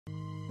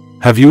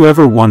Have you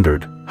ever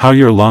wondered how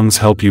your lungs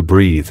help you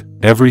breathe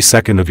every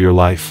second of your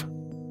life?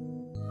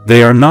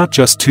 They are not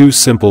just two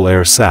simple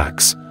air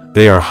sacs,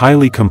 they are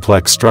highly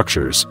complex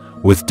structures,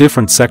 with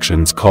different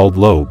sections called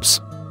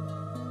lobes.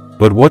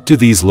 But what do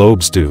these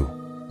lobes do?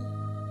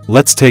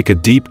 Let's take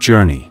a deep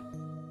journey.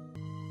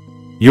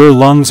 Your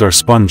lungs are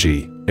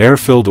spongy,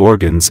 air-filled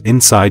organs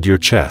inside your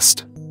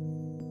chest.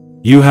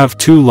 You have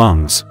two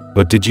lungs,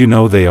 but did you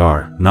know they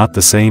are not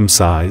the same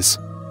size?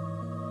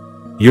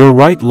 Your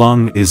right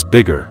lung is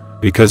bigger,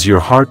 because your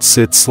heart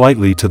sits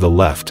slightly to the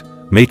left,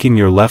 making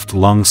your left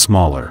lung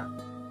smaller.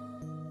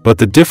 But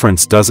the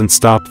difference doesn't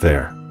stop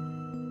there.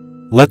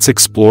 Let's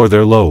explore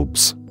their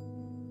lobes.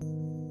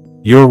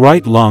 Your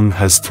right lung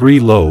has three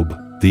lobes: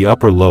 the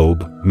upper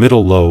lobe,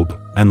 middle lobe,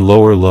 and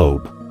lower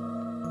lobe.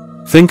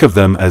 Think of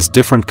them as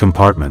different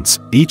compartments,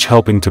 each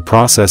helping to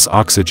process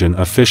oxygen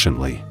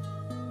efficiently.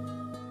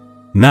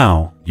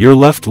 Now, your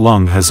left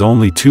lung has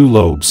only two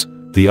lobes,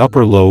 the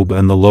upper lobe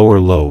and the lower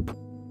lobe.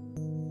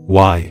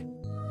 Why?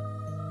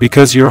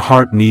 Because your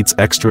heart needs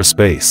extra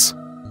space.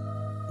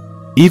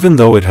 Even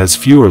though it has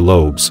fewer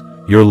lobes,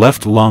 your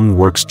left lung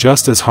works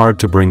just as hard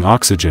to bring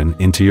oxygen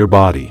into your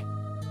body.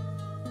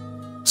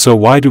 So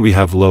why do we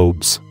have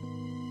lobes?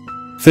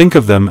 Think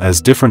of them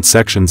as different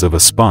sections of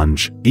a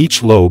sponge.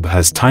 Each lobe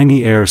has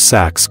tiny air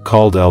sacs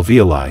called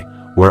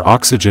alveoli, where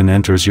oxygen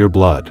enters your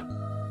blood.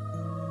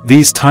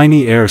 These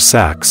tiny air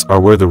sacs are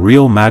where the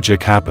real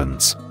magic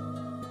happens.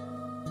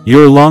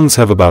 Your lungs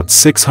have about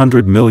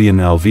 600 million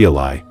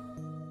alveoli,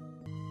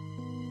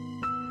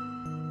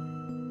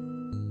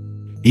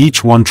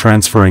 each one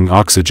transferring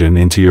oxygen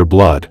into your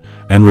blood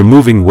and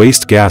removing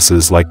waste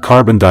gases like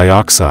carbon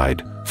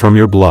dioxide from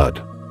your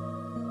blood.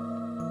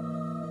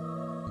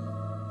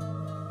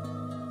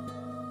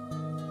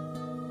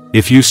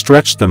 If you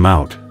stretched them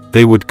out,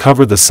 they would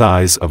cover the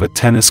size of a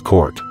tennis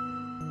court.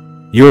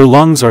 Your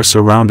lungs are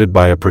surrounded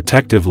by a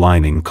protective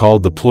lining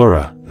called the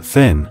pleura, a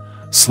thin,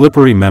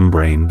 slippery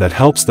membrane that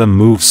helps them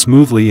move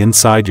smoothly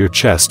inside your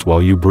chest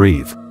while you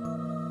breathe.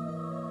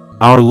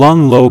 Our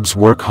lung lobes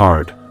work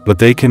hard, but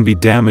they can be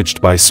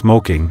damaged by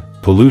smoking,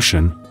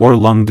 pollution, or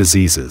lung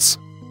diseases.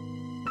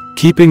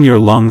 Keeping your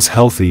lungs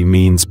healthy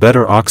means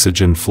better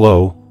oxygen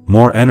flow,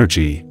 more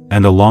energy,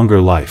 and a longer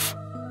life.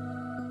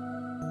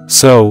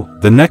 So,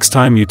 the next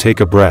time you take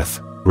a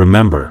breath,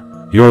 remember,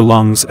 your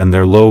lungs and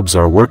their lobes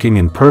are working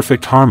in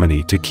perfect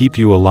harmony to keep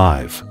you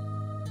alive.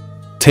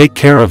 Take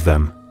care of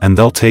them, and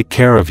they'll take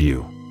care of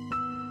you.